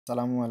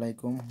আসসালামু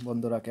আলাইকুম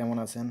বন্ধুরা, কেমন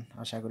আছেন?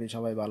 আশা করি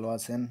সবাই ভালো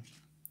আছেন।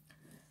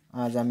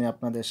 আজ আমি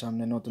আপনাদের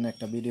সামনে নতুন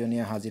একটা ভিডিও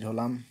নিয়ে হাজির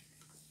হলাম।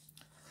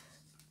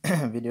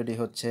 ভিডিওটি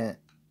হচ্ছে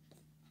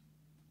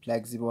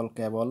ফ্লেক্সিবল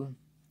কেবল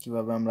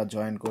কিভাবে আমরা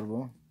জয়েন করব।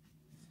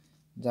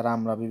 যারা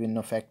আমরা বিভিন্ন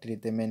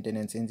ফ্যাক্টরিতে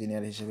মেইনটেনেন্স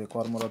ইঞ্জিনিয়ার হিসেবে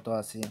কর্মরত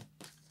আছি,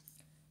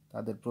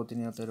 তাদের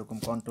প্রতিনিয়ত এরকম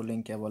কন্ট্রোলিং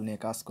কেবল নিয়ে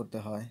কাজ করতে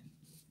হয়।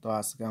 তো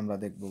আজকে আমরা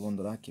দেখব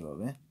বন্ধুরা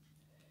কিভাবে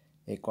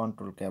এই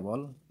কন্ট্রোল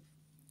কেবল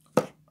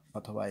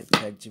অথবা এই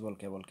ফ্লেক্সিবল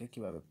কেবলকে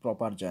কিভাবে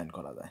প্রপার জয়েন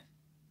করা যায়।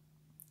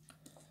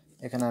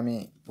 এখানে আমি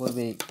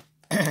পূর্বেই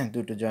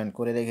দুটো জয়েন্ট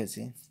করে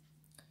রেখেছি।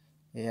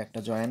 এই একটা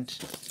জয়েন্ট,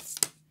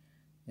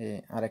 এই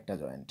আরেকটা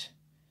জয়েন্ট।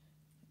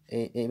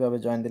 এইভাবে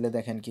জয়েন্ট দিলে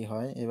দেখেন কি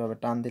হয়, এইভাবে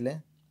টান দিলে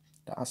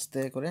আস্তে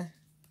করে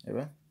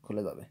এবার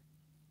খুলে যাবে।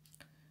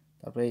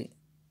 তারপরে এই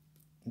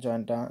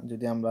জয়েন্টটা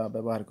যদি আমরা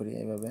ব্যবহার করি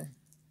এইভাবে,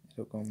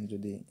 এরকম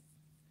যদি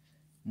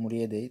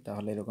মুড়িয়ে দেই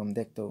তাহলে এরকম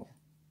দেখতেও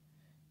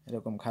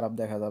এরকম খারাপ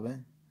দেখা যাবে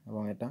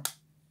এবং এটা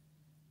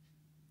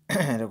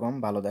এরকম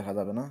ভালো দেখা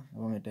যাবে না,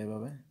 এবং এটা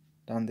এইভাবে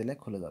টান দিলে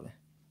খুলে যাবে।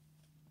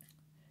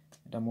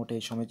 এটা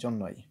মোটেই সমীচীন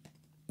নয়।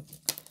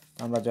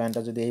 আমরা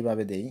জয়েন্টটা যদি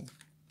এইভাবে দেই,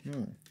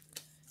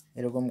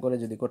 এরকম করে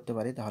যদি করতে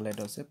পারি তাহলে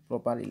এটা হচ্ছে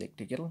প্রপার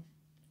ইলেকট্রিক্যাল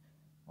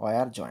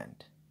ওয়্যার জয়েন্ট।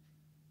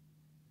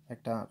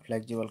 একটা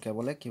ফ্লেক্সিবল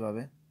কেবলে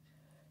কিভাবে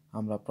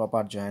আমরা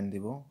প্রপার জয়েন্ট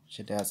দিব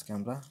সেটা আজকে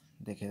আমরা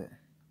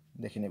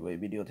দেখে নেব এই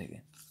ভিডিও থেকে।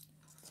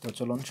 তো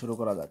চলুন শুরু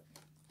করা যাক।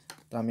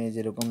 তো আমি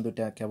যেরকম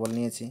দুটা কেবল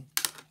নিয়েছি,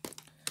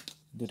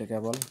 দুটো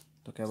কেবল,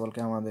 তো কেবলকে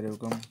আমাদের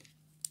এরকম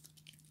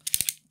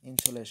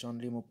ইনসুলেশন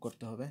রিমুভ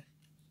করতে হবে।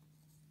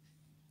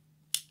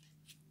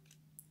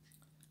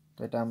 তো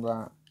এটা আমরা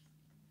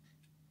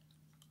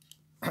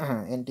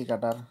এন্টি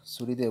কাটার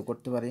ছুরি দিয়েও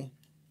করতে পারি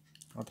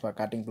অথবা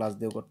কাটিং প্লাস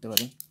দিয়েও করতে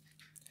পারি,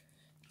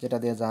 যেটা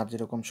দিয়ে যার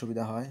যেরকম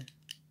সুবিধা হয়।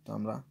 তো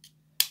আমরা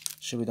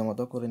সুবিধা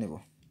মতো করে নেব।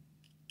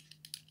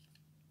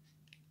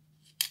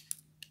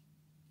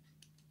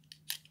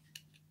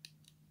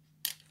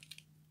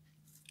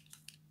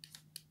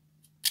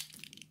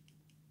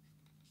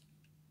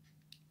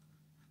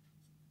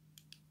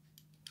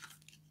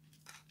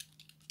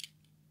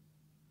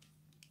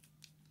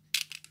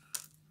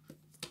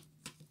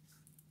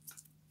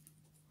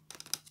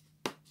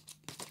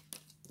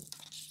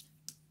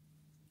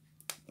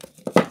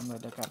 আমরা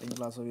এটা কাটিং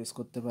প্লাসও ইউজ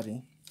করতে পারি।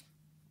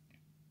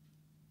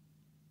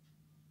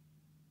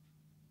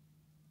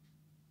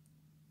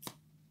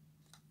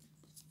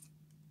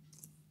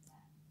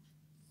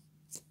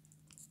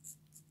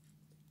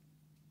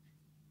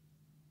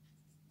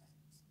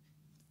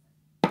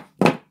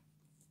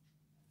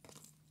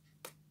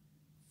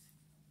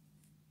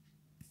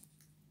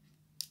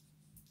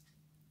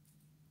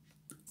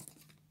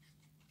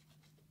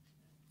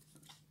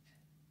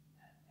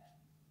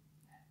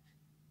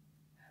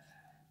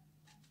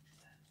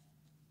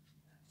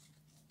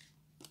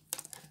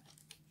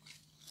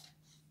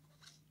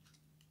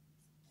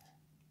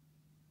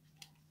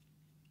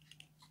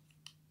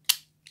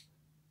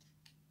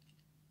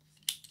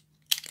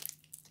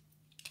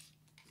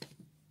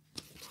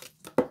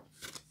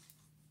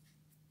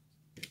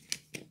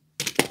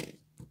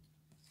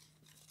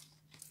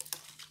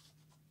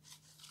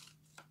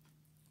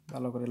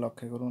 ভালো করে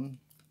লক্ষ্য করুন,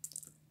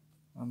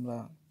 আমরা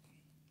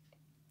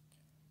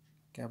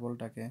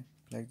কেবলটাকে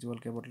ফ্লেক্সিবল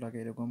কেবলটাকে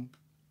এরকম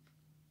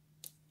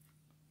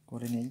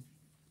করে নিই।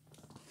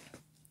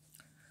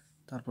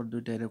 তারপর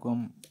দুইটা এরকম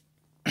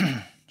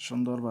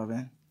সুন্দরভাবে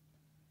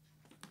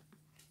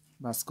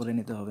বাস করে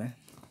নিতে হবে।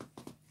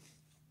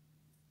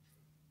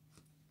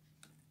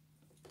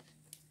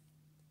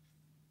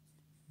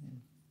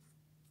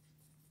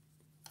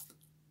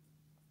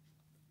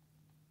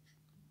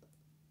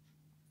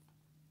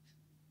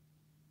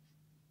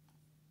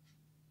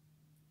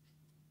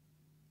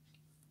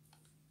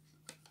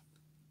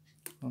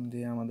 ফোন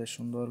দিয়ে আমাদের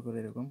সুন্দর করে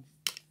এরকম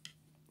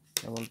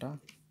কেবলটা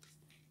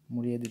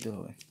মুড়িয়ে দিতে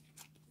হবে।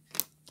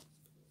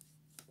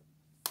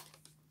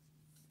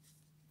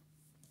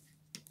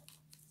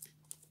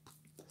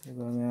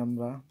 এভাবে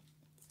আমরা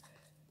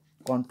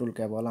কন্ট্রোল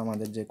কেবল,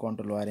 আমাদের যে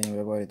কন্ট্রোল ওয়্যারিং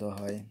ব্যবহৃত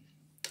হয়,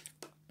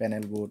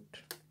 প্যানেল বুট,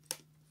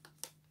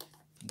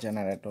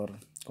 জেনারেটর,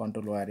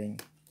 কন্ট্রোল ওয়্যারিং,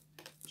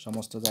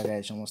 সমস্ত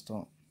জায়গায় সমস্ত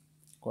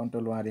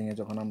কন্ট্রোল ওয়্যারিংয়ে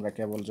যখন আমরা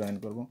কেবল জয়েন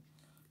করব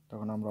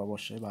তখন আমরা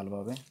অবশ্যই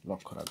ভালোভাবে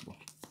লক্ষ্য রাখব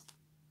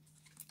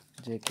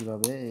যে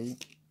কীভাবে এই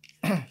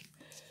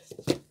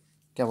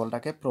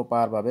কেবলটাকে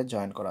প্রপারভাবে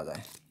জয়েন করা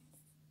যায়।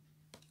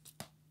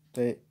 তো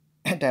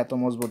এটা এত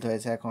মজবুত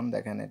হয়েছে, এখন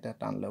দেখেন এটা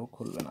টানলেও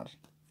খুলবে না,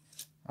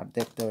 আর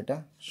দেখতেও এটা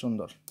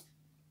সুন্দর,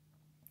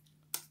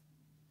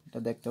 এটা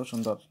দেখতেও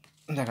সুন্দর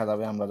দেখা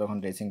যাবে। আমরা যখন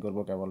ড্রেসিং করব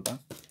কেবলটা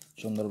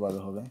সুন্দরভাবে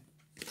হবে।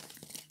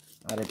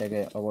 আর এটাকে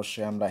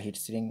অবশ্যই আমরা হিট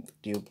সিরিং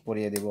টিউব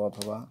পরিয়ে দেব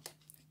অথবা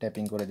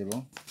ট্যাপিং করে দেব।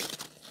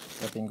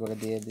 ট্যাপিং করে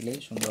দিয়ে দিলেই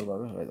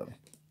সুন্দরভাবে হয়ে যাবে।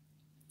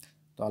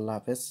 তো আল্লাহ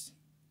হাফেজ,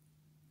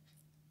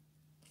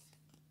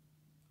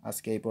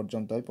 আজকে এই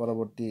পর্যন্তই।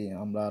 পরবর্তী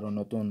আমরা আরও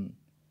নতুন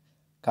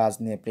কাজ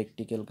নিয়ে,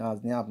 প্র্যাকটিক্যাল কাজ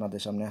নিয়ে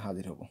আপনাদের সামনে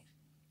হাজির হব।